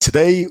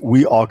Today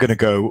we are going to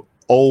go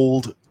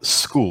old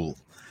school,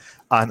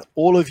 and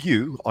all of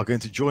you are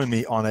going to join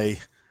me on a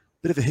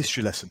bit of a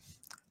history lesson.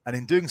 And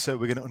in doing so,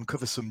 we're going to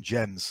uncover some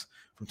gems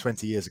from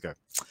 20 years ago.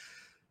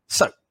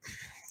 So,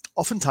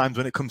 oftentimes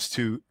when it comes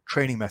to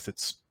training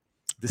methods,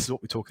 this is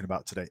what we're talking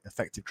about today,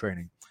 effective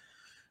training.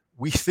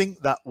 We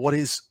think that what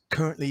is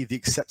currently the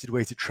accepted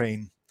way to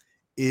train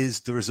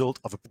is the result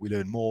of we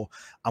learn more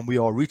and we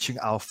are reaching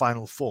our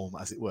final form,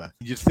 as it were.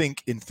 You'd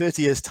think in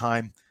 30 years'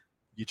 time,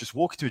 you just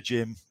walk into a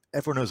gym,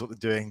 everyone knows what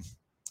they're doing,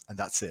 and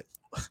that's it.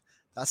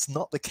 That's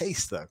not the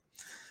case, though,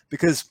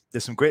 because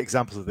there's some great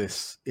examples of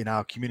this in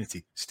our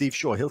community. Steve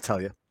Shaw, he'll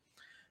tell you,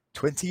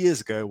 20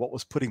 years ago, what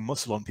was putting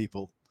muscle on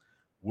people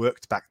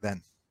worked back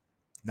then.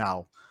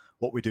 Now,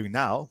 what we're doing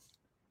now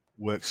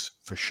works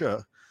for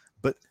sure,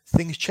 but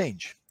things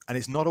change, and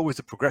it's not always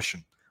a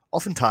progression.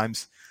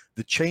 Oftentimes,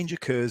 the change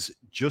occurs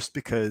just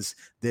because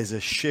there's a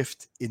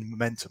shift in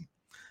momentum.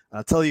 And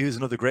I'll tell you who's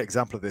another great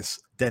example of this,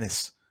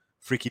 Dennis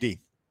Freaky D.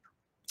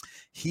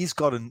 He's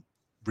gotten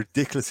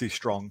ridiculously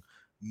strong,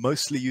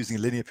 mostly using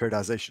linear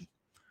periodization.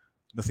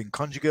 Nothing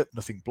conjugate,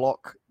 nothing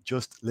block,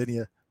 just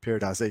linear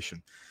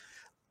periodization.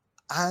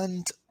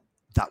 And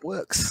that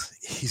works.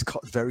 He's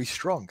got very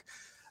strong.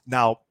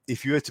 Now,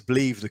 if you were to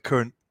believe the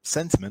current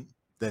sentiment,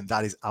 then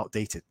that is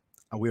outdated.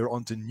 And we're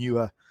on to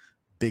newer,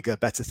 bigger,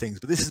 better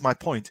things. But this is my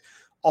point.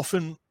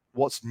 Often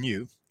what's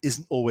new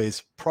isn't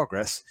always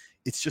progress.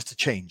 It's just a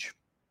change.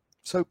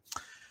 So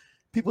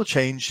people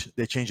change,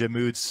 they change their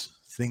moods,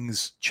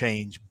 things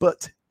change,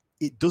 but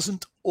it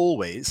doesn't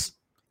always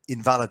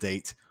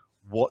invalidate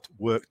what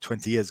worked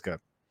 20 years ago.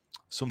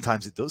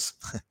 Sometimes it does,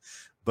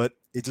 but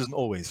it doesn't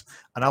always.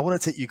 And I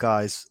want to take you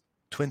guys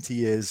 20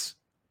 years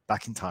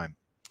back in time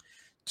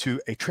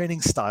to a training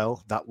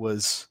style that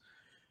was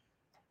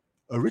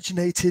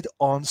originated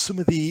on some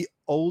of the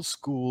old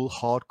school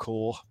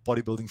hardcore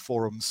bodybuilding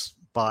forums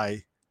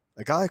by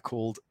a guy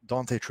called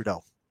Dante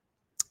Trudel.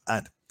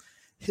 And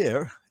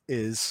here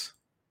is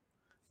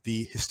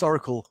the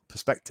historical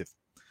perspective.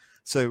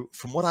 So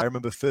from what I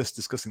remember first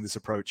discussing this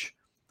approach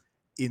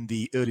in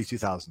the early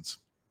 2000s,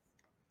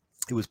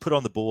 it was put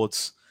on the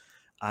boards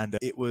and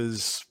it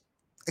was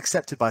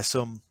accepted by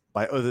some,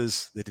 by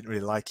others, they didn't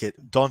really like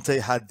it. Dante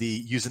had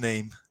the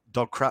username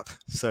dog crap,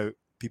 so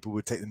people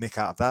would take the mick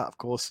out of that, of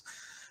course.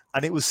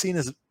 And it was seen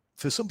as,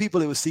 for some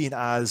people, it was seen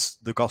as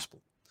the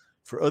gospel.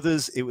 For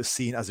others, it was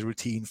seen as a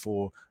routine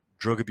for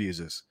drug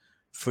abusers.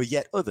 For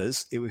yet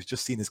others, it was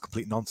just seen as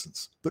complete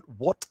nonsense. But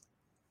what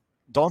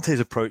Dante's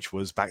approach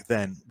was back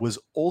then was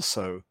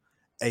also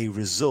a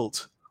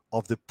result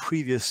of the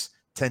previous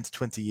 10 to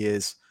 20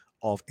 years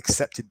of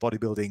accepted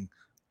bodybuilding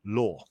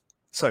law.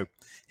 So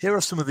here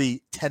are some of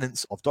the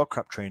tenets of dog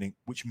crap training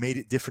which made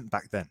it different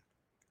back then.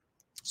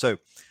 So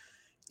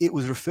it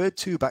was referred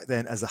to back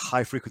then as a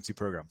high frequency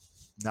program.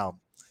 Now,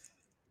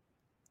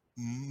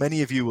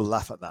 many of you will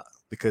laugh at that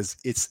because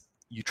it's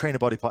you train a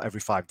body part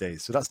every 5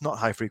 days. So that's not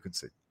high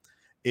frequency.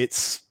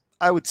 It's,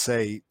 I would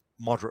say,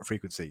 moderate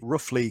frequency,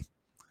 roughly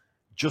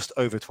just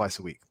over twice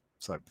a week.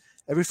 So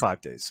every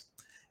 5 days.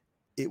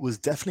 It was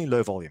definitely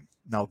low volume.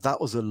 Now, that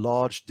was a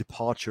large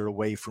departure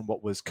away from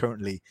what was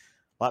currently,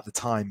 at the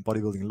time,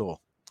 bodybuilding law.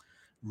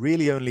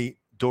 Really only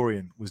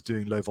Dorian was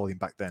doing low volume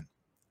back then.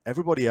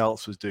 Everybody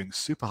else was doing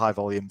super high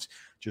volumes,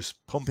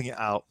 just pumping it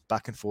out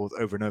back and forth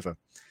over and over.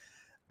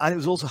 And it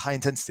was also high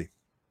intensity.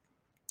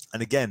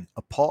 And again,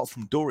 apart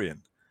from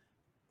Dorian,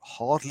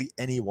 hardly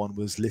anyone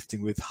was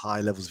lifting with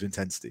high levels of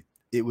intensity.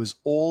 It was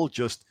all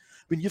just,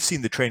 I mean, you've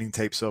seen the training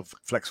tapes of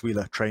Flex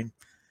Wheeler train.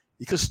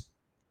 He just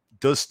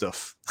does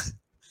stuff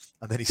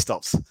and then he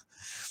stops.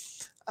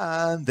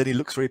 And then he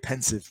looks very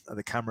pensive at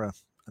the camera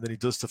and then he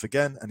does stuff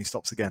again and he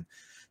stops again.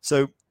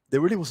 So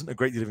there really wasn't a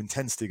great deal of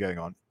intensity going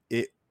on.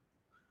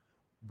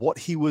 What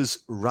he was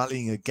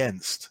rallying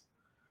against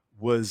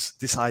was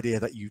this idea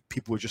that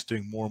people were just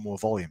doing more and more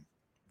volume.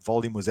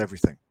 Volume was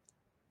everything.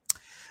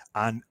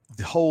 And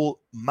the whole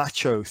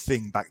macho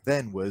thing back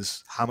then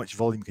was how much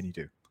volume can you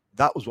do?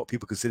 That was what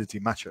people considered to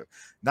be macho.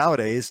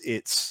 Nowadays,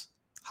 it's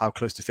how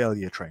close to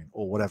failure you train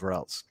or whatever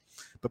else.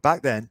 But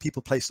back then,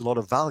 people placed a lot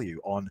of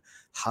value on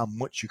how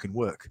much you can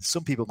work.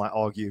 Some people might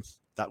argue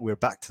that we're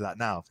back to that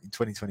now in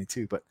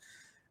 2022, but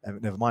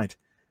never mind.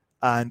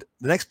 And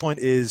the next point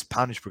is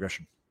poundage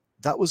progression.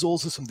 That was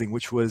also something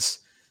which was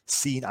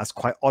seen as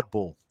quite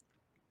oddball.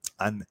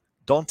 And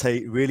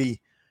Dante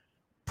really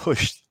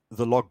pushed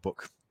the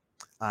logbook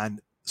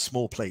and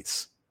small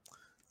plates.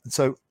 And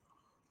so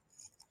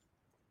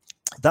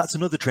that's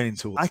another training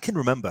tool. I can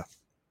remember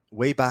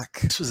way back,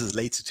 this was as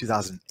late as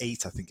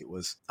 2008, I think it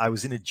was. I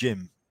was in a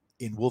gym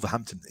in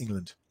Wolverhampton,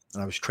 England,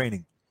 and I was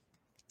training.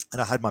 And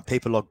I had my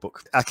paper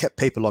logbook. I kept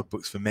paper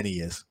logbooks for many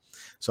years.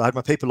 So I had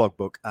my paper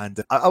logbook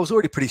and I was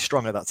already pretty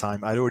strong at that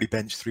time. I'd already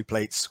benched 3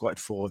 plates, squatted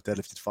 4,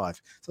 deadlifted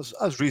 5. So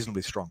I was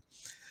reasonably strong.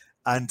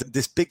 And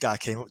this big guy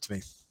came up to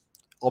me,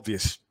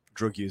 obvious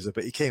drug user,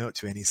 but he came up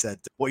to me and he said,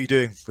 "What are you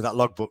doing with that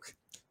logbook?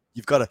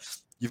 You've got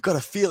to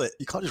feel it.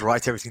 You can't just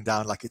write everything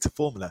down like it's a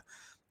formula."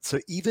 So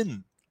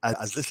even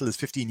as little as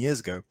 15 years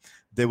ago,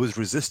 there was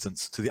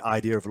resistance to the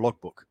idea of a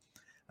logbook.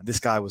 And this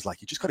guy was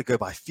like, you just got to go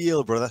by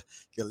feel, brother.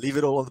 You leave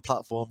it all on the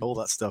platform, all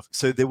that stuff.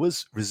 So there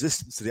was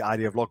resistance to the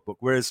idea of logbook.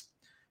 Whereas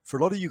for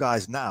a lot of you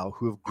guys now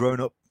who have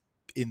grown up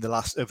over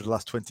the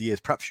last 20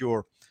 years, perhaps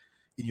you're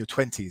in your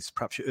 20s,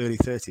 perhaps your early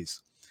 30s.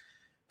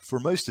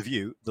 For most of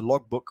you, the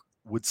logbook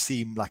would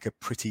seem like a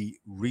pretty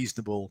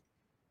reasonable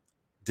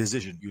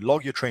decision. You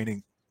log your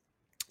training,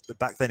 but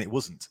back then it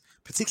wasn't.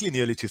 Particularly in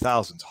the early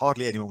 2000s,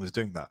 hardly anyone was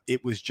doing that.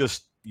 It was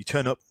just you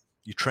turn up,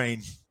 you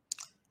train,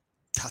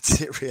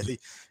 that's it really.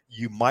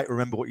 You might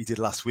remember what you did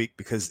last week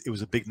because it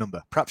was a big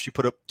number. Perhaps you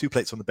put up 2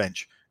 plates on the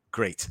bench.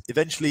 Great.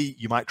 Eventually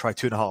you might try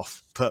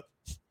 2.5, but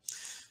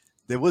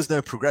there was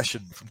no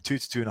progression from 2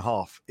 to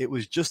 2.5. It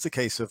was just a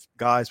case of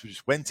guys who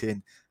just went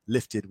in,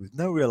 lifted with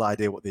no real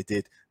idea what they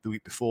did the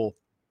week before,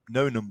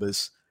 no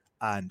numbers,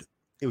 and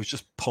it was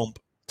just pump,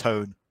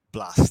 tone,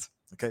 blast.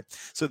 Okay.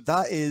 So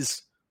that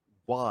is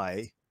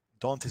why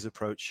Dante's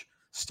approach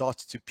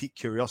started to pique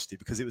curiosity,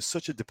 because it was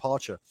such a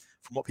departure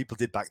from what people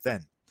did back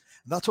then.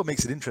 And that's what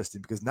makes it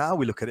interesting, because now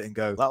we look at it and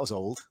go, that was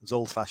old, it was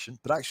old fashioned,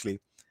 but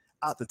actually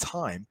at the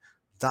time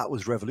that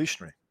was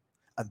revolutionary.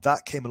 And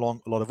that came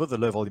along a lot of other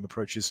low volume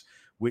approaches,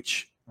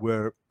 which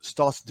were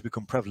starting to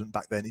become prevalent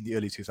back then in the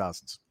early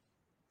 2000s.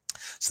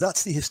 So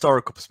that's the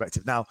historical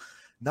perspective. Now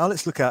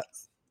let's look at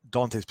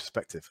Dante's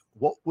perspective.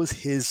 What was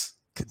his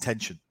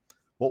contention?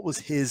 What was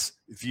his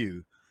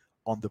view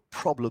on the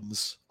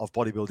problems of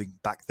bodybuilding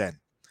back then?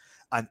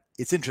 And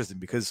it's interesting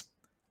because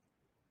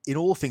in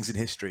all things in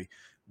history,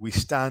 we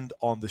stand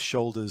on the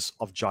shoulders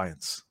of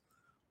giants.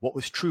 What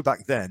was true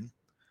back then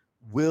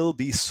will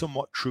be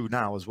somewhat true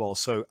now as well.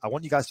 So I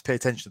want you guys to pay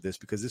attention to this,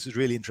 because this is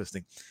really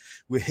interesting.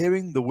 We're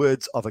hearing the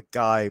words of a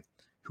guy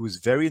who was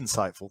very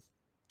insightful,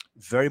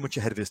 very much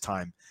ahead of his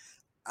time,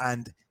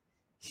 and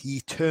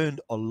he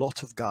turned a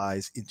lot of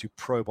guys into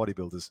pro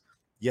bodybuilders.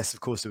 Yes,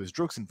 of course, there was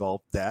drugs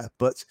involved there,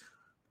 but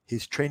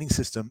his training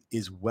system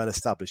is well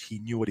established. He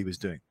knew what he was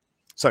doing.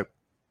 So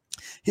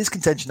his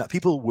contention that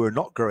people were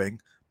not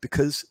growing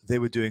because they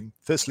were doing,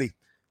 firstly,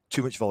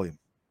 too much volume.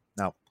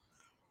 Now,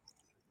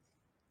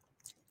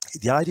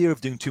 the idea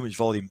of doing too much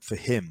volume for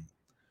him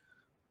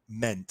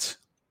meant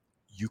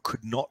you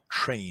could not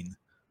train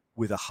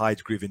with a high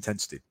degree of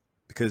intensity,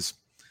 because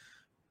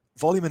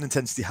volume and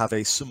intensity have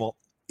a somewhat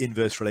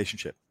inverse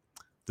relationship.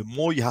 The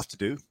more you have to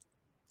do,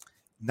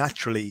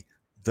 naturally,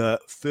 the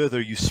further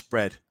you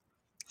spread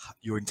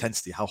your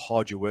intensity, how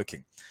hard you're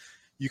working.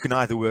 You can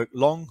either work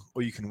long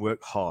or you can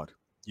work hard.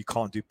 You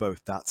can't do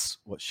both. That's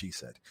what she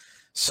said.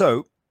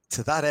 So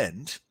to that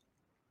end,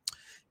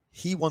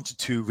 he wanted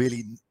to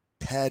really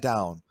pare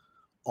down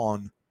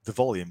on the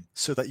volume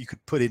so that you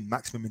could put in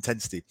maximum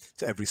intensity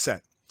to every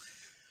set.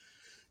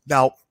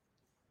 Now,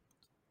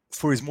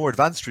 for his more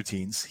advanced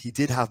routines, he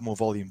did have more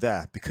volume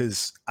there,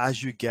 because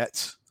as you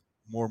get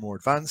more and more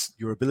advanced,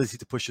 your ability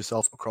to push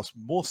yourself across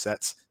more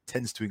sets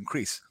tends to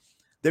increase.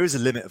 There is a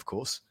limit, of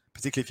course,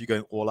 particularly if you're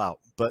going all out,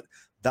 but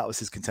that was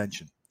his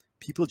contention.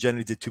 People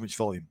generally did too much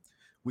volume,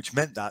 which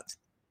meant that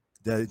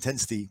the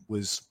intensity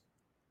was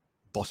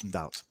bottomed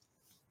out.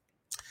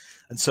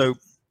 And so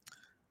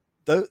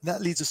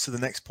that leads us to the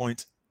next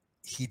point.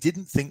 He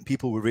didn't think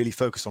people were really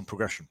focused on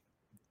progression.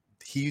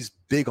 He's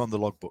big on the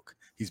logbook.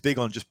 He's big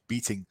on just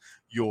beating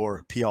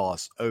your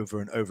PRs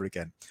over and over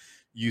again,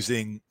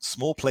 using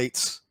small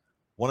plates,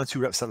 1 or 2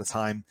 reps at a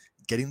time,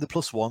 getting the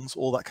 +1s,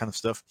 all that kind of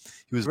stuff.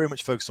 He was very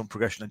much focused on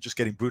progression and just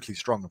getting brutally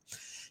stronger.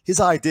 His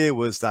idea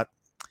was that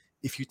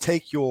if you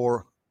take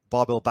your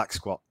barbell back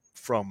squat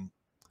from,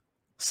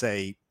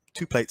 say,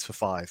 2 plates for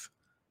 5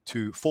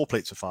 to 4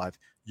 plates for 5,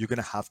 you're going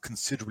to have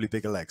considerably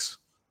bigger legs.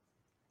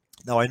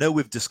 Now, I know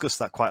we've discussed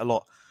that quite a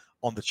lot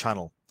on the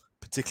channel,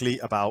 particularly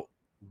about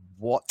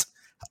what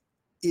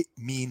it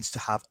means to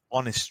have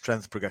honest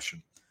strength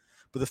progression.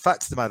 But the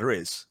fact of the matter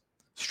is,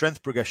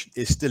 strength progression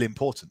is still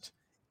important.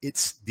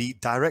 It's the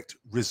direct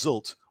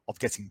result of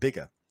getting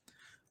bigger.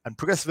 And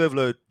progressive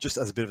overload, just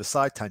as a bit of a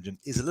side tangent,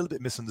 is a little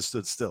bit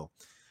misunderstood still.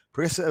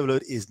 Progressive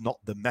overload is not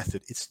the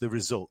method, it's the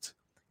result.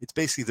 It's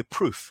basically the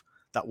proof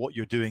that what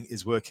you're doing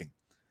is working.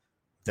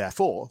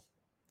 Therefore,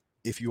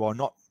 if you are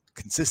not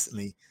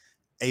consistently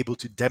able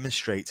to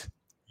demonstrate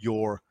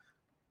you're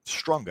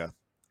stronger,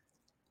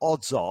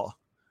 odds are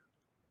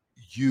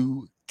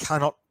you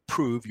cannot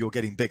prove you're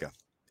getting bigger.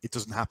 It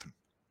doesn't happen.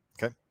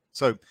 Okay.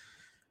 So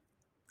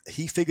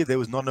he figured there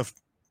was not enough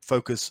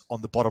focus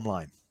on the bottom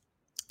line.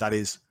 That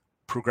is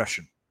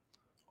progression.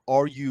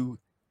 Are you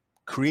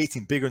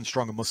creating bigger and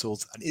stronger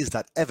muscles? And is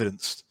that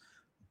evidenced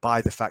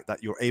by the fact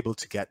that you're able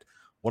to get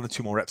 1 or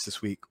 2 more reps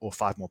this week or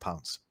 5 more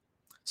pounds?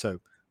 So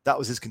that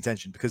was his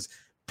contention, because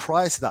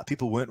prior to that,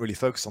 people weren't really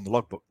focused on the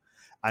logbook.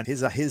 And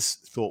his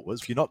thought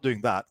was, if you're not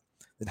doing that,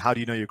 then how do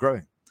you know you're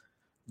growing?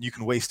 You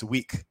can waste a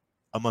week,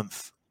 a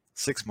month,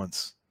 6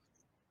 months.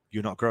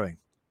 You're not growing.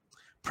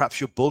 Perhaps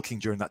you're bulking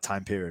during that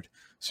time period.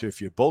 So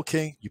if you're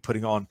bulking, you're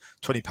putting on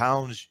 20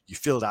 pounds, you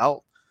filled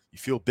out, you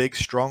feel big,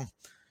 strong,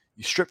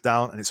 you strip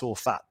down and it's all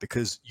fat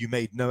because you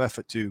made no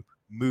effort to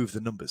move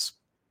the numbers.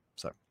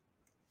 So,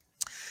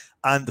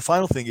 and the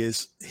final thing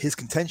is, his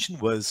contention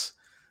was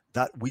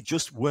that we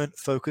just weren't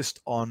focused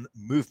on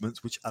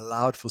movements which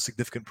allowed for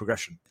significant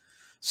progression.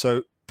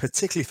 So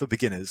particularly for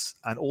beginners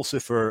and also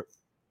for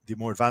the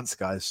more advanced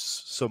guys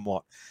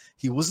somewhat,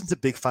 he wasn't a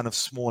big fan of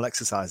small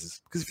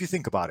exercises. Because if you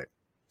think about it,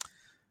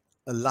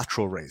 a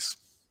lateral raise,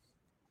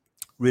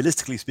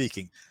 realistically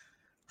speaking,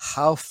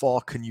 how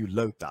far can you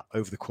load that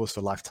over the course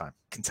of a lifetime?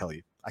 I can tell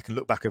you. I can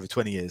look back over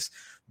 20 years.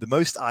 The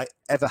most I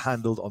ever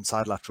handled on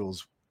side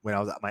laterals when I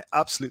was at my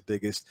absolute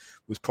biggest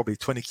was probably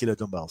 20 kilo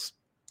dumbbells.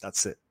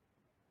 That's it.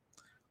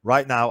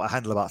 Right now, I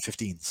handle about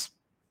 15s.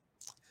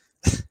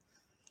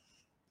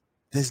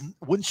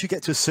 Once you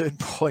get to a certain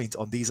point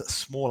on these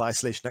small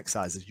isolation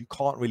exercises, you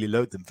can't really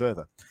load them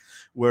further.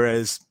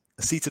 Whereas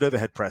a seated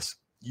overhead press,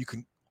 you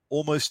can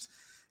almost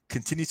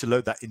continue to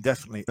load that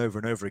indefinitely over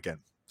and over again.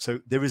 So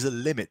there is a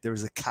limit, there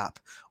is a cap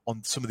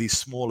on some of these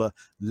smaller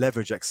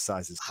leverage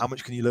exercises. How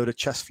much can you load a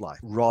chest fly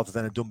rather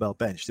than a dumbbell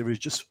bench? There is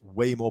just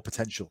way more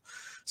potential.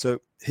 So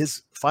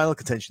his final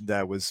contention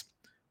there was,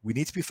 we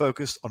need to be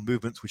focused on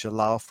movements which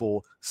allow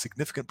for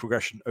significant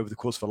progression over the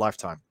course of a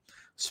lifetime.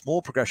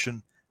 Small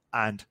progression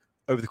and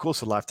over the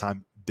course of a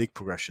lifetime, big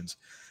progressions.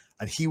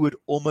 And he would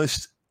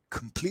almost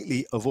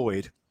completely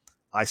avoid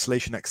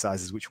isolation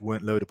exercises which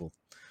weren't loadable.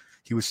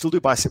 He would still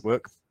do bicep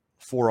work,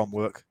 forearm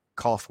work,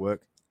 calf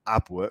work,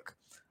 ab work,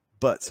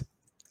 but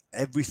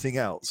everything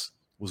else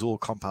was all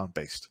compound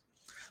based.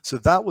 So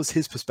that was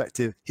his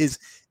perspective, his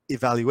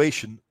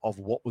evaluation of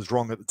what was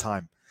wrong at the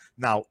time.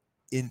 Now,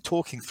 in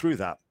talking through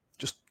that,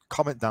 just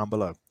comment down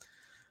below.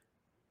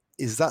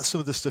 Is that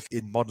some of the stuff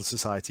in modern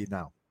society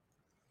now?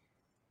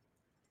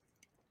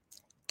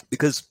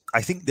 Because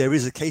I think there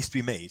is a case to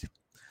be made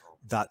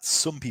that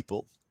some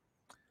people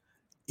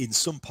in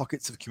some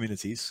pockets of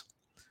communities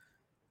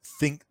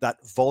think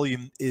that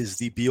volume is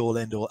the be-all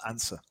end-all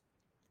answer.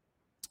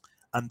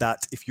 And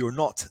that if you're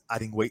not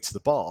adding weight to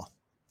the bar,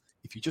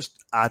 if you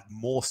just add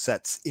more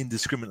sets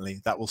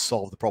indiscriminately, that will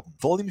solve the problem.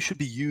 Volume should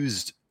be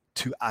used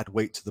to add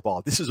weight to the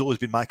bar. This has always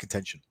been my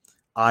contention.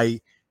 I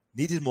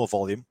needed more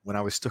volume when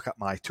I was stuck at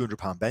my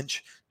 200-pound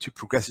bench to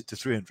progress it to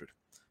 300.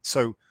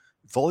 So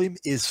volume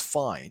is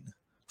fine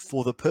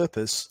for the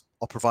purpose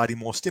of providing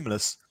more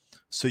stimulus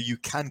so you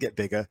can get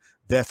bigger,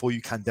 therefore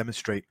you can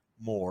demonstrate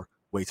more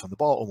weight on the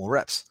bar or more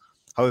reps.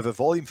 However,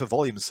 volume for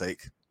volume's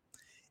sake,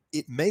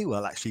 it may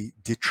well actually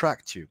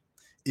detract you.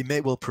 It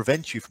may well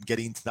prevent you from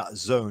getting into that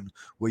zone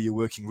where you're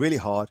working really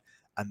hard,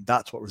 and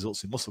that's what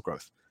results in muscle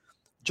growth.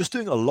 Just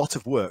doing a lot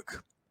of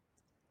work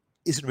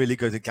isn't really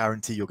going to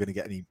guarantee you're going to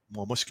get any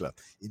more muscular.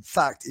 In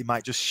fact, it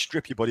might just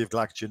strip your body of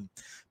glycogen,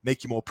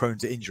 make you more prone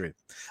to injury.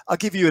 I'll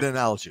give you an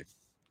analogy.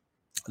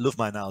 I love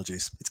my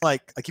analogies. It's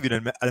like, I'll give you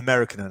an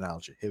American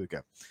analogy. Here we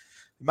go.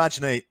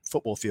 Imagine a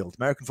football field,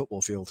 American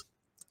football field.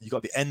 You've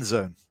got the end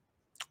zone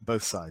on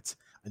both sides,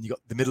 and you've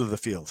got the middle of the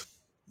field.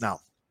 Now,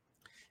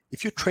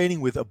 if you're training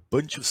with a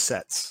bunch of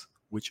sets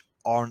which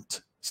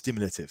aren't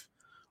stimulative,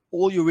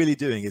 all you're really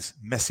doing is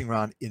messing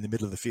around in the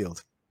middle of the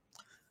field.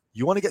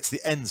 You want to get to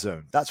the end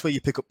zone. That's where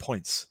you pick up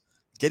points.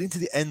 Getting to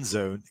the end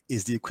zone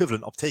is the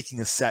equivalent of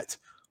taking a set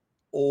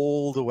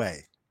all the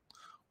way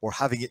or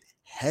having it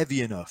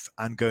heavy enough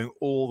and going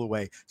all the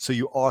way so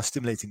you are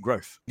stimulating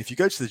growth. If you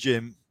go to the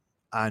gym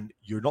and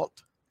you're not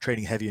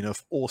training heavy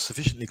enough or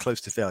sufficiently close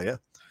to failure,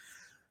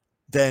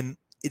 then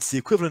it's the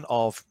equivalent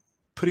of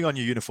putting on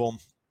your uniform,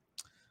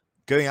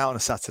 going out on a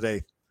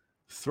Saturday,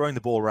 throwing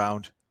the ball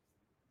around,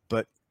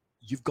 but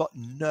you've got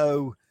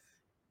no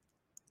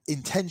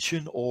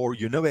intention or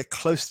you're nowhere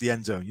close to the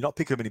end zone. You're not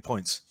picking up any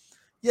points.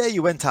 Yeah,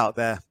 you went out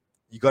there,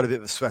 you got a bit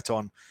of a sweat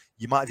on,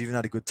 you might have even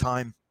had a good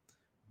time,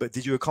 but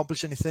did you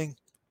accomplish anything?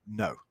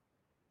 No.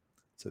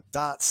 So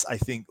that's, I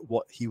think,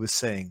 what he was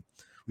saying,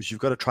 was you've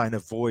got to try and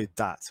avoid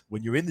that.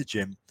 When you're in the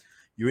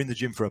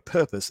gym for a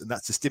purpose, and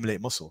that's to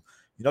stimulate muscle.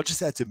 You're not just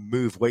there to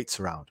move weights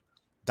around.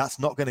 That's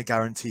not going to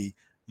guarantee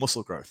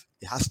muscle growth.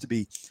 It has to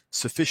be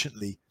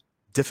sufficiently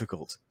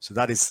difficult. So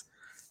that is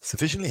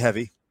sufficiently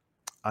heavy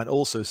and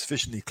also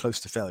sufficiently close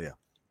to failure.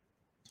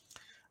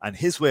 And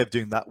his way of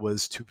doing that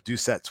was to do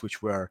sets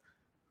which were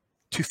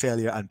to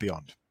failure and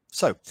beyond.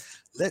 So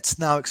let's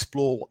now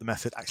explore what the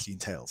method actually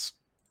entails.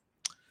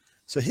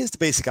 So here's the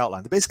basic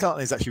outline. The basic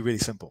outline is actually really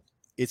simple.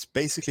 It's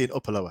basically an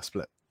upper-lower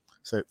split.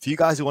 So for you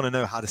guys who want to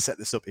know how to set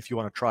this up, if you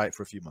want to try it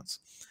for a few months,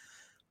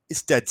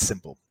 it's dead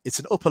simple. It's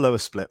an upper-lower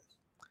split,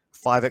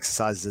 5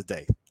 exercises a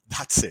day.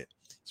 That's it.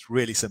 It's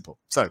really simple.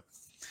 So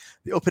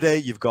the upper day,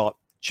 you've got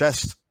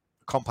chest,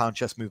 compound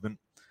chest movement,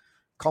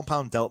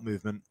 compound delt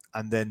movement,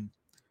 and then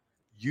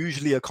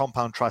usually a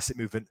compound tricep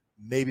movement,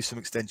 maybe some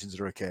extensions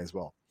are okay as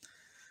well.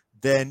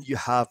 Then you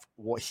have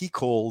what he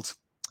called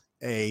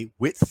a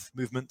width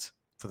movement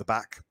for the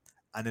back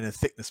and then a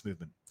thickness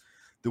movement.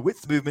 The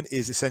width movement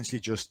is essentially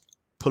just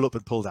pull up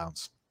and pull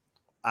downs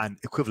and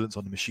equivalents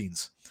on the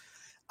machines.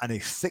 And a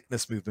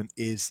thickness movement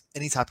is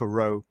any type of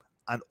row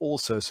and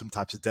also some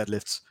types of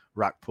deadlifts,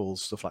 rack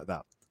pulls, stuff like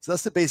that. So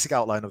that's the basic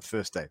outline of the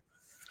first day.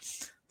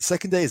 The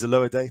second day is a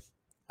lower day,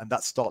 and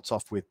that starts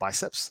off with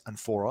biceps and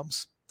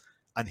forearms.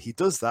 And he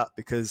does that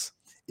because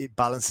it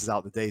balances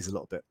out the days a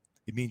little bit.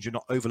 It means you're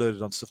not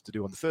overloaded on stuff to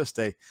do on the first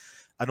day,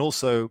 And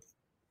also,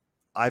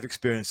 I've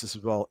experienced this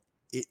as well.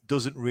 It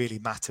doesn't really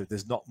matter.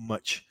 There's not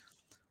much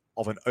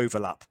of an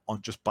overlap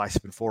on just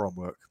bicep and forearm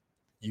work.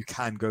 You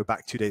can go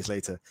back 2 days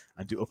later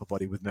and do upper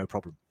body with no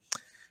problem.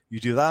 You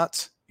do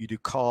that, you do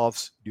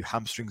calves, you do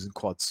hamstrings and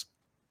quads.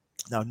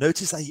 Now,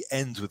 notice that he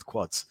ends with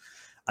quads.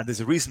 And there's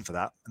a reason for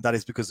that. And that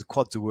is because the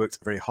quads are worked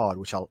very hard,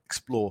 which I'll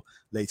explore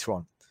later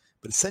on.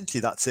 But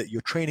essentially, that's it.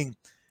 You're training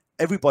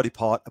every body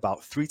part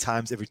about 3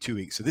 times every 2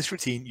 weeks. So this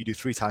routine, you do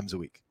 3 times a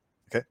week,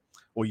 okay?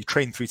 Or you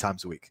train 3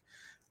 times a week.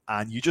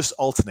 And you just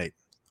alternate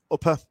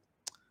upper,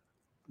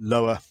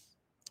 lower,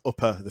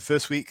 upper the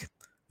first week,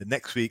 the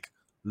next week,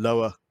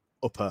 lower,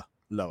 upper,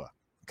 lower,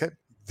 okay?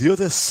 The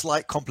other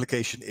slight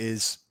complication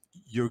is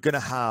you're going to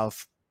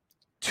have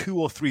 2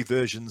 or 3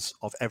 versions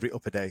of every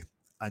upper day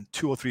and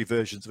 2 or 3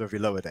 versions of every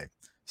lower day.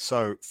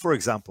 So, for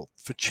example,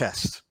 for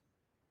chest,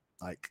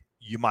 like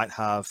you might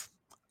have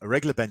a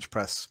regular bench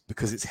press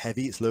because it's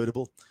heavy, it's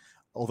loadable.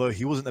 Although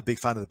he wasn't a big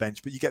fan of the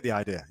bench, but you get the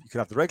idea. You could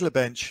have the regular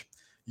bench,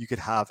 you could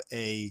have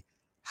a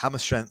hammer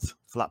strength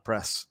flat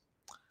press,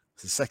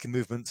 it's the second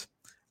movement,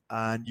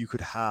 and you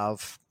could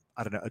have,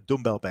 I don't know, a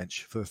dumbbell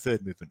bench for the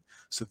third movement.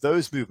 So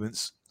those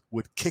movements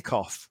would kick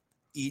off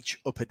each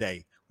upper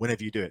day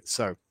whenever you do it.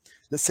 So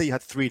let's say you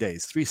had 3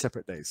 days, 3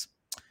 separate days.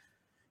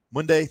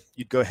 Monday,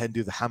 you'd go ahead and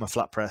do the hammer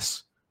flat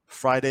press.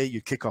 Friday,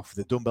 you'd kick off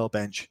with the dumbbell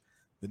bench.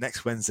 The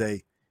next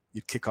Wednesday,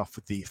 you'd kick off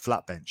with the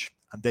flat bench.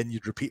 And then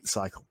you'd repeat the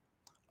cycle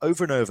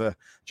over and over,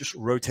 just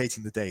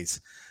rotating the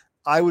days.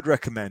 I would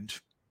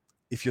recommend,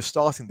 if you're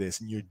starting this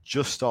and you're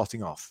just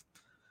starting off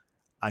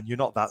and you're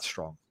not that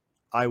strong,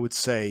 I would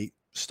say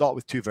start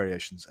with 2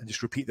 variations and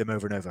just repeat them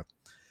over and over.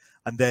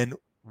 And then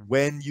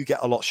when you get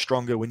a lot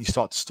stronger, when you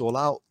start to stall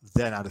out,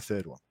 then add a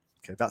third one.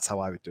 Okay, that's how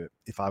I would do it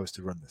if I was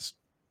to run this.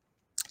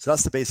 So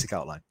that's the basic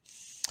outline.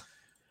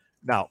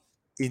 Now,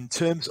 in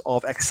terms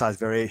of exercise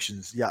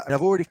variations, yeah, and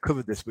I've already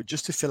covered this, but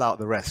just to fill out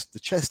the rest, the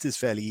chest is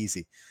fairly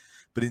easy.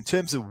 But in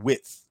terms of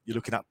width, you're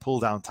looking at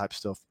pull down type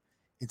stuff.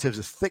 In terms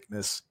of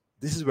thickness,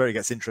 this is where it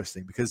gets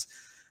interesting because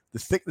the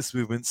thickness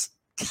movements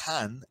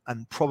can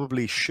and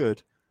probably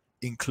should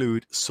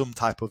include some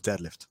type of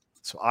deadlift.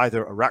 So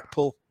either a rack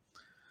pull,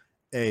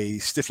 a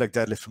stiff leg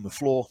deadlift from the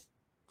floor,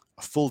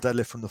 a full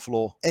deadlift from the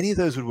floor, any of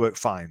those would work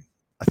fine.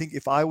 I think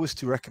if I was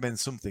to recommend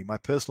something, my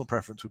personal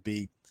preference would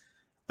be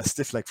a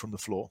stiff leg from the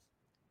floor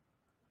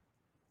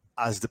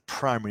as the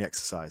primary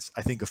exercise.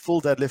 I think a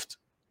full deadlift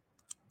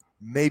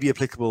may be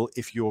applicable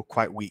if you're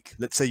quite weak.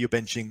 Let's say you're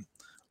benching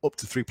up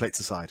to 3 plates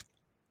a side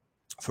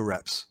for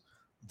reps.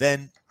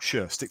 Then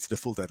sure, stick to the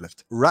full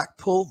deadlift. Rack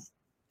pull,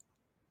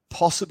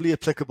 possibly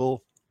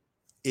applicable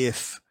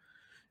if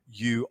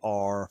you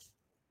are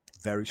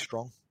very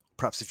strong.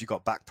 Perhaps if you've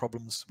got back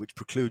problems, which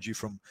preclude you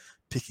from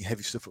picking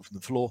heavy stuff up from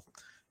the floor,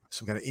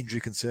 some kind of injury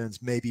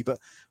concerns, maybe. But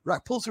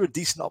rack pulls are a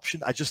decent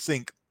option. I just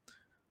think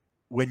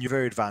when you're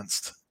very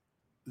advanced,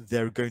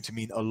 they're going to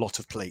mean a lot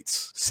of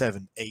plates,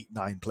 7, 8,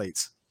 9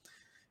 plates.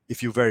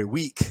 If you're very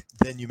weak,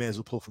 then you may as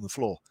well pull from the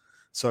floor.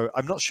 So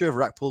I'm not sure if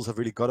rack pulls have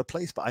really got a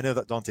place, but I know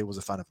that Dante was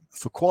a fan of them.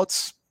 For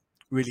quads,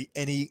 really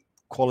any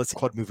quality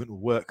quad movement will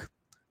work.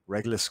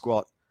 Regular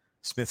squat,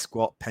 Smith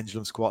squat,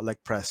 pendulum squat, leg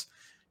press.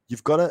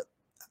 You've got to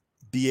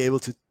be able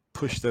to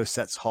push those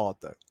sets hard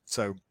though.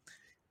 So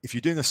if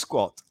you're doing a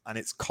squat and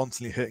it's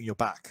constantly hurting your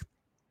back,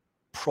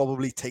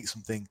 probably take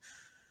something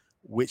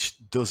which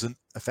doesn't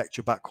affect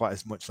your back quite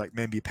as much, like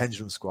maybe a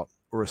pendulum squat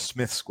or a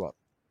Smith squat,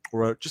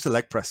 or just a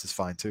leg press is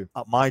fine too.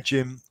 At my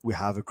gym, we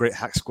have a great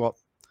hack squat.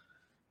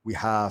 We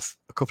have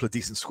a couple of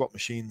decent squat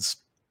machines.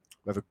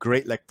 We have a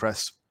great leg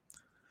press.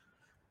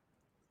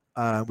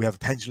 We have a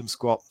pendulum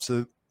squat.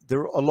 So there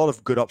are a lot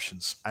of good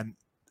options. And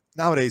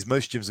nowadays,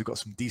 most gyms have got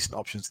some decent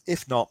options.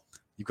 If not,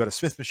 you've got a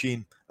Smith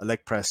machine, a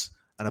leg press,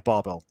 and a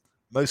barbell.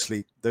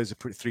 Mostly, those are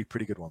 3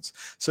 pretty good ones.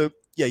 So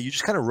yeah, you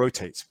just kind of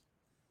rotate.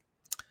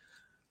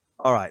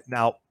 All right,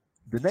 now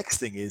the next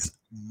thing is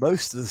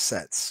most of the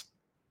sets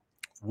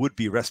would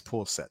be rest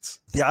pause sets.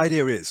 The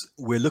idea is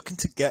we're looking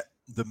to get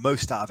the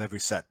most out of every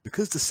set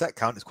because the set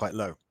count is quite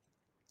low.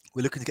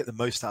 We're looking to get the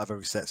most out of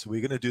every set, so we're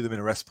going to do them in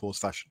a rest pause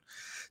fashion.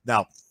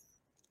 Now,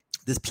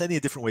 there's plenty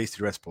of different ways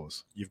to rest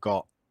pause. You've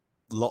got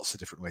lots of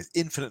different ways,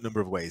 infinite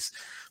number of ways.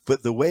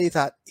 But the way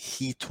that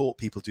he taught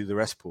people to do the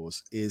rest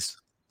pause is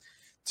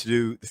to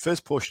do the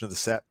first portion of the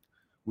set,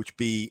 which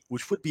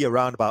would be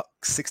around about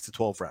 6 to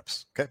 12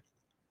 reps. Okay.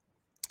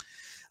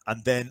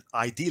 And then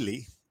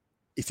ideally,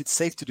 if it's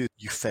safe to do,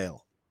 you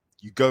fail.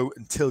 You go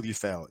until you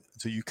fail,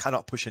 until you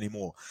cannot push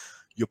anymore.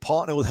 Your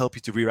partner will help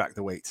you to re-rack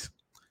the weight.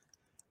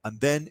 And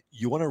then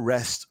you want to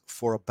rest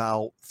for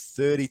about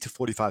 30 to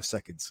 45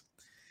 seconds.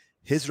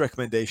 His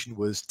recommendation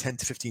was 10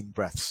 to 15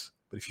 breaths.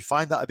 But if you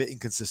find that a bit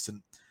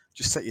inconsistent,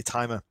 just set your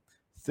timer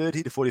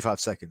 30 to 45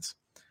 seconds.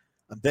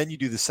 And then you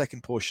do the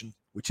second portion,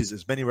 which is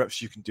as many reps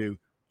as you can do,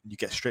 and you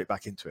get straight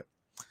back into it.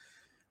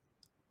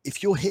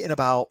 If you're hitting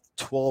about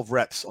 12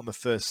 reps on the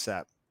first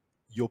set,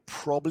 you're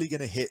probably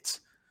going to hit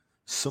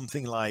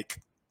something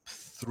like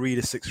 3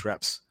 to 6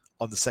 reps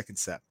on the second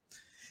set.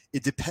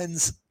 It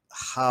depends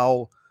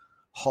how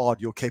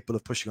hard you're capable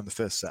of pushing on the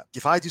first set.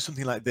 If I do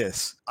something like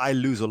this, I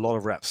lose a lot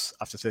of reps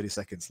after 30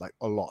 seconds, like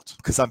a lot,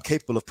 because I'm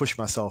capable of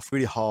pushing myself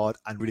really hard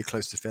and really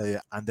close to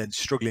failure and then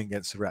struggling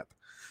against the rep.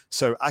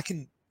 So I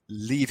can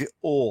leave it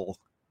all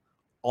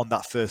on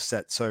that first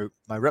set. So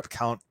my rep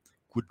count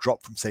would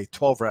drop from, say,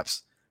 12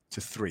 reps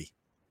to 3,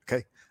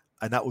 okay?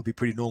 And that would be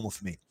pretty normal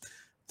for me.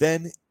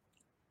 Then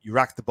you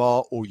rack the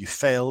bar, or you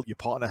fail, your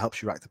partner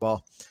helps you rack the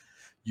bar.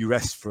 You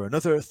rest for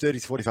another 30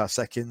 to 45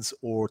 seconds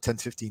or 10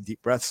 to 15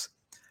 deep breaths.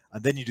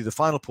 And then you do the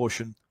final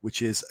portion,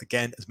 which is,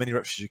 again, as many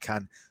reps as you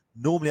can.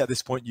 Normally at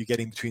this point, you're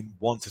getting between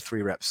 1 to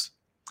 3 reps.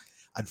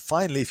 And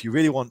finally, if you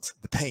really want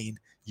the pain,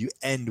 you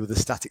end with a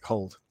static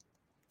hold.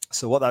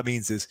 So what that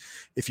means is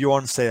if you're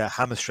on, say, a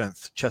hammer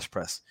strength chest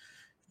press,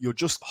 you'll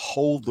just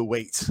hold the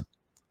weight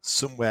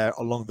somewhere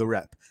along the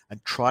rep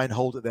and try and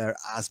hold it there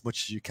as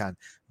much as you can,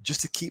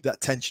 just to keep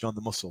that tension on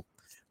the muscle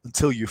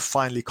until you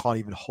finally can't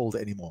even hold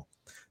it anymore.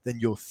 Then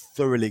you're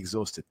thoroughly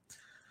exhausted.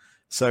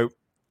 So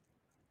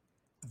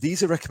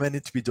these are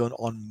recommended to be done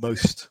on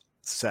most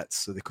sets.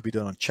 So they could be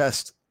done on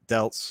chest,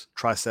 delts,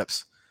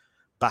 triceps,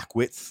 back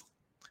width,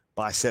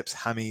 biceps,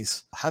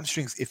 hammies,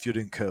 hamstrings if you're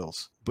doing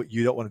curls, but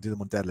you don't want to do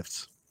them on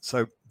deadlifts.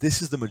 So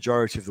this is the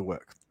majority of the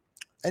work.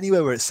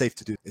 Anywhere where it's safe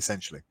to do,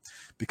 essentially,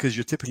 because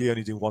you're typically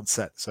only doing one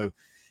set. So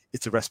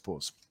it's a rest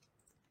pause.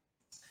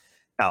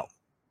 Now,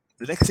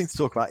 the next thing to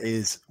talk about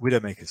is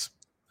Widowmakers.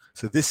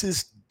 So this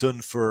is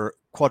done for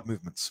quad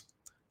movements.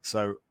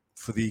 So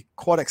for the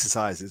quad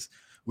exercises,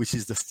 which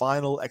is the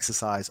final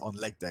exercise on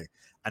leg day.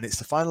 And it's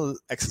the final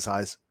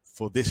exercise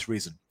for this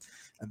reason.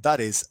 And that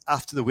is,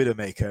 after the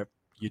Widowmaker,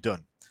 you're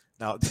done.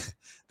 Now,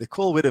 they're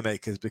called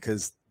Widowmakers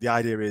because the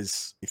idea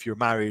is if you're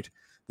married,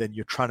 then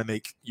you're trying to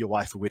make your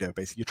wife a widow,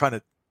 basically. You're trying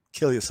to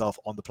kill yourself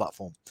on the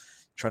platform.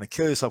 You're trying to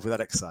kill yourself with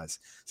that exercise.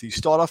 So you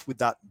start off with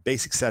that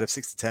basic set of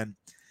 6 to 10,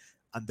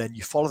 and then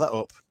you follow that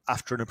up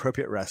after an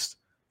appropriate rest.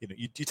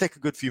 You take a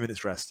good few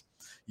minutes rest.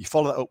 You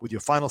follow that up with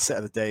your final set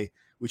of the day,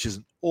 which is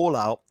an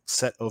all-out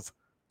set of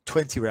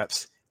 20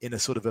 reps in a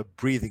sort of a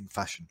breathing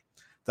fashion.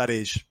 That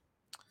is,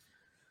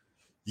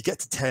 you get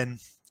to 10,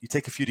 you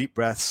take a few deep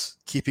breaths,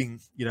 keeping,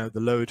 the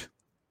load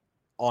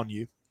on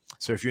you.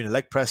 So if you're in a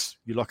leg press,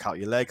 you lock out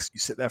your legs, you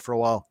sit there for a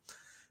while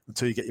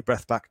until you get your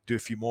breath back, do a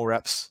few more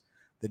reps.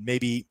 Then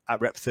maybe at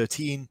rep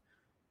 13,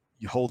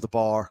 you hold the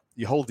bar,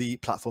 you hold the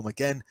platform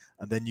again,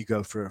 and then you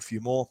go for a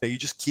few more. You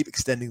just keep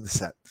extending the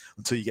set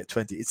until you get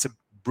 20. It's a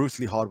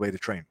brutally hard way to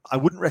train. I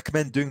wouldn't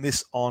recommend doing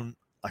this on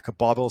like a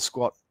barbell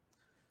squat.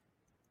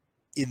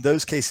 In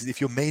those cases, if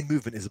your main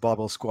movement is a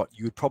barbell squat,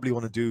 you would probably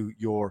want to do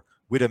your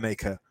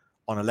Widowmaker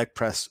on a leg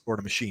press or on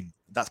a machine.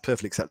 That's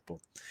perfectly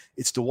acceptable.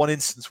 It's the one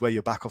instance where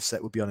your back off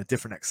set would be on a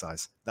different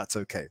exercise. That's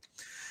okay.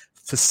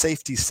 For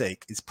safety's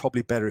sake, it's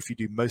probably better if you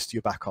do most of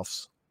your back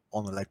offs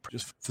on the leg press,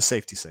 just for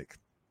safety's sake,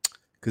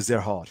 because they're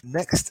hard.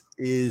 Next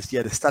is,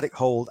 the static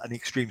hold and the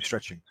extreme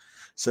stretching.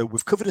 So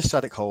we've covered a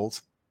static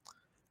hold,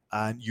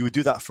 and you would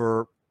do that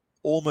for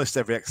almost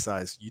every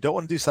exercise. You don't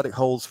want to do static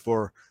holds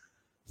for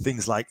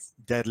things like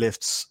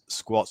deadlifts,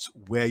 squats,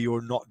 where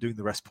you're not doing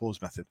the rest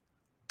pause method,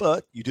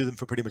 but you do them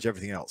for pretty much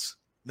everything else.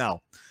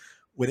 Now,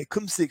 when it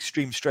comes to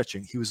extreme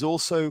stretching, he was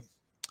also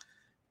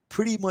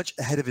pretty much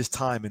ahead of his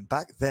time. And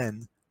back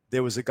then,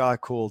 there was a guy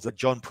called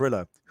John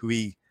Perillo,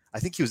 I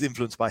think he was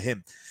influenced by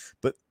him.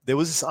 But there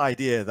was this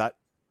idea that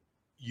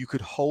you could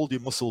hold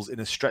your muscles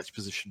in a stretch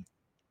position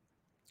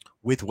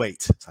with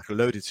weight. It's like a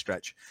loaded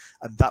stretch,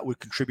 and that would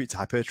contribute to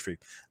hypertrophy.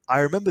 I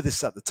remember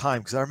this at the time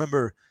because I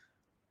remember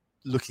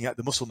looking at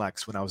the Muscle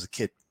Mags when I was a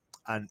kid,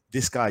 and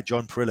this guy,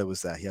 John Perillo,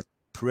 was there. He had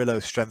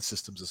Perillo Strength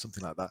Systems or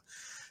something like that.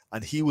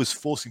 And he was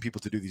forcing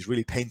people to do these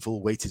really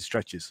painful weighted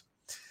stretches.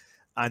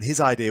 And his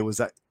idea was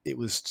that it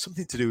was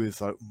something to do with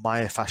like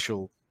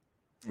myofascial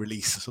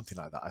release or something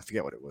like that. I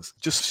forget what it was.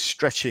 Just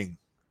stretching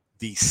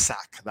the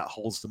sac that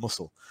holds the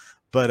muscle.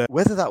 But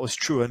whether that was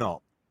true or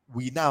not,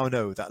 we now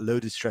know that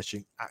loaded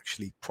stretching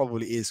actually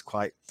probably is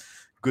quite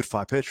good for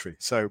hypertrophy.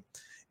 So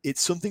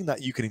it's something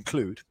that you can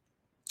include,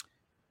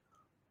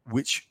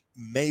 which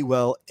may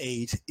well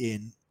aid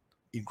in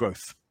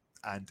growth.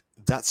 And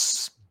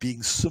that's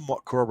being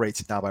somewhat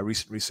corroborated now by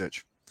recent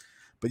research.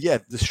 But yeah,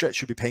 the stretch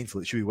should be painful.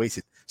 It should be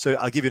weighted. So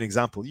I'll give you an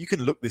example. You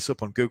can look this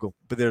up on Google,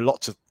 but there are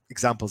lots of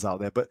examples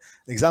out there. But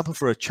an example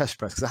for a chest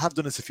press, because I have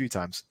done this a few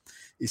times,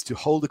 is to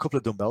hold a couple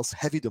of dumbbells,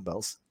 heavy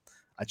dumbbells,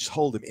 and just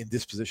hold them in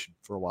this position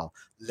for a while,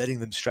 letting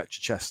them stretch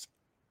your chest.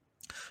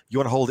 You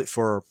want to hold it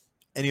for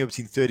anywhere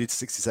between 30 to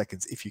 60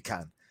 seconds if you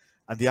can.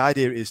 And the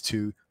idea is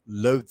to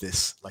load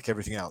this like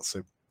everything else. So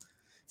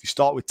if you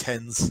start with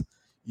 10s,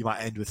 you might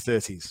end with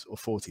 30s or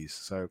 40s.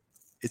 So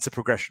it's a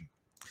progression.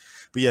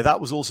 But yeah,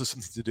 that was also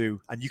something to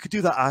do. And you could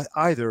do that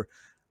either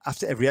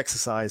after every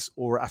exercise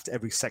or after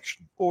every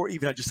section, or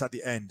even just at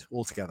the end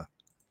altogether.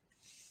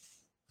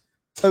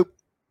 So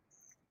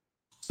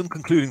some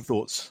concluding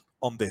thoughts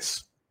on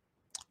this.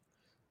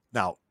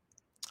 Now,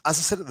 as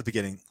I said at the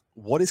beginning,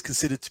 what is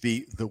considered to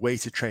be the way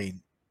to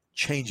train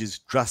changes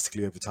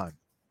drastically over time.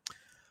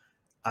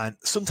 And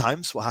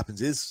sometimes what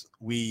happens is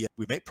we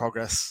make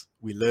progress,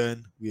 we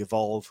learn, we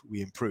evolve,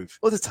 we improve.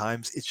 Other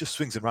times it's just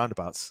swings and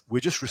roundabouts. We're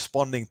just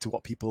responding to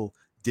what people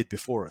did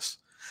before us.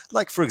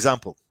 Like, for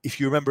example, if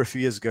you remember a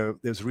few years ago,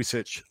 there was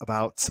research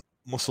about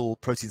muscle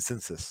protein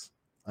synthesis.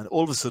 And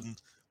all of a sudden,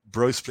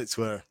 bro splits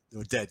were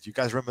dead. You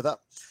guys remember that?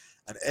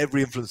 And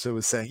every influencer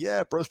was saying,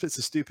 yeah, bro splits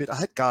are stupid. I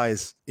had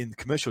guys in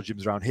commercial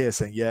gyms around here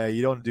saying, yeah,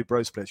 you don't want to do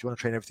bro splits. You want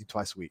to train everything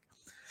twice a week.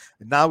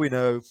 And now we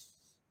know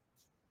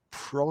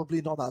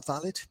probably not that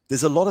valid.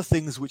 There's a lot of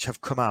things which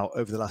have come out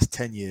over the last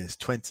 10 years,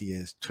 20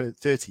 years,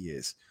 30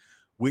 years,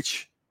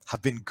 which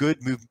have been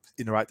good, moved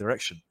in the right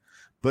direction.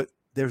 But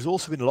there's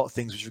also been a lot of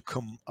things which have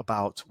come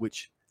about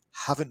which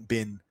haven't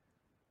been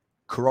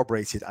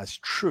corroborated as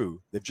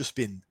true. They've just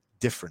been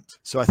different.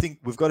 So I think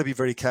we've got to be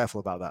very careful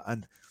about that.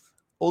 And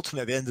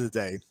ultimately, at the end of the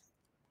day,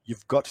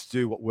 you've got to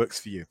do what works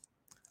for you.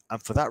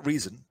 And for that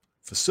reason,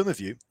 for some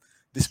of you,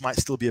 this might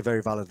still be a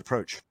very valid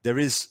approach. There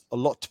is a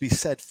lot to be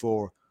said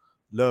for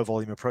lower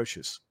volume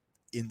approaches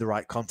in the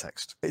right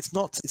context. It's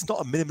not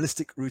a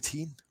minimalistic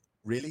routine,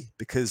 really,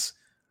 because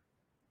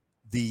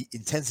the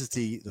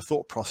intensity, the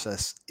thought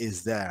process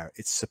is there.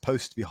 It's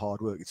supposed to be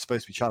hard work. It's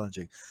supposed to be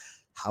challenging.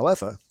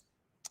 However,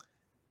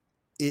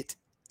 it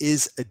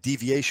is a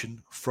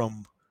deviation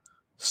from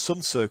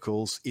some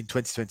circles in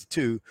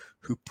 2022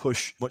 who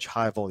push much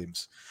higher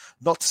volumes.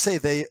 Not to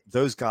say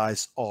those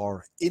guys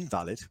are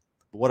invalid,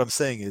 but what I'm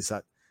saying is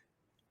that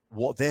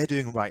what they're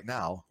doing right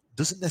now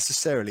doesn't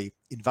necessarily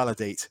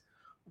invalidate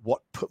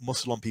what put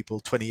muscle on people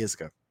 20 years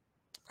ago.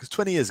 Because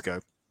 20 years ago,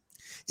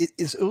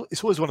 it's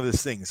always one of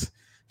those things.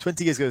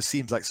 20 years ago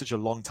seems like such a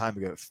long time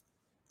ago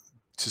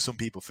to some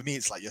people. For me,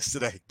 it's like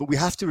yesterday. But we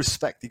have to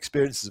respect the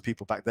experiences of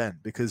people back then,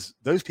 because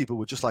those people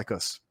were just like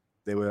us.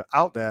 They were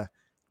out there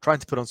trying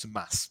to put on some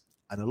mass,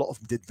 and a lot of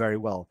them did very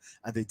well.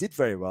 And they did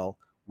very well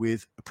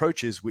with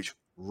approaches which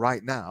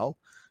right now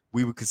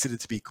we would consider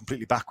to be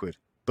completely backward.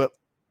 But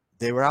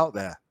they were out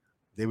there.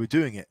 They were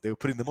doing it. They were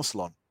putting the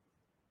muscle on.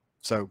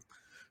 So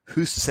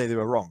who's to say they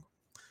were wrong?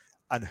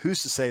 And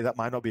who's to say that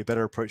might not be a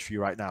better approach for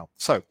you right now?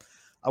 So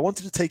I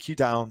wanted to take you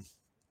down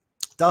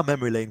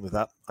memory lane with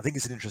that. I think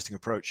it's an interesting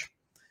approach.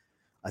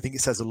 I think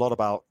it says a lot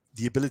about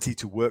the ability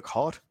to work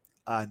hard,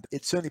 and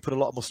it certainly put a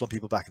lot of muscle on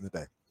people back in the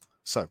day.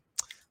 So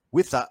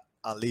with that,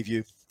 I'll leave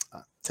you.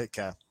 Take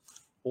care.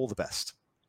 All the best.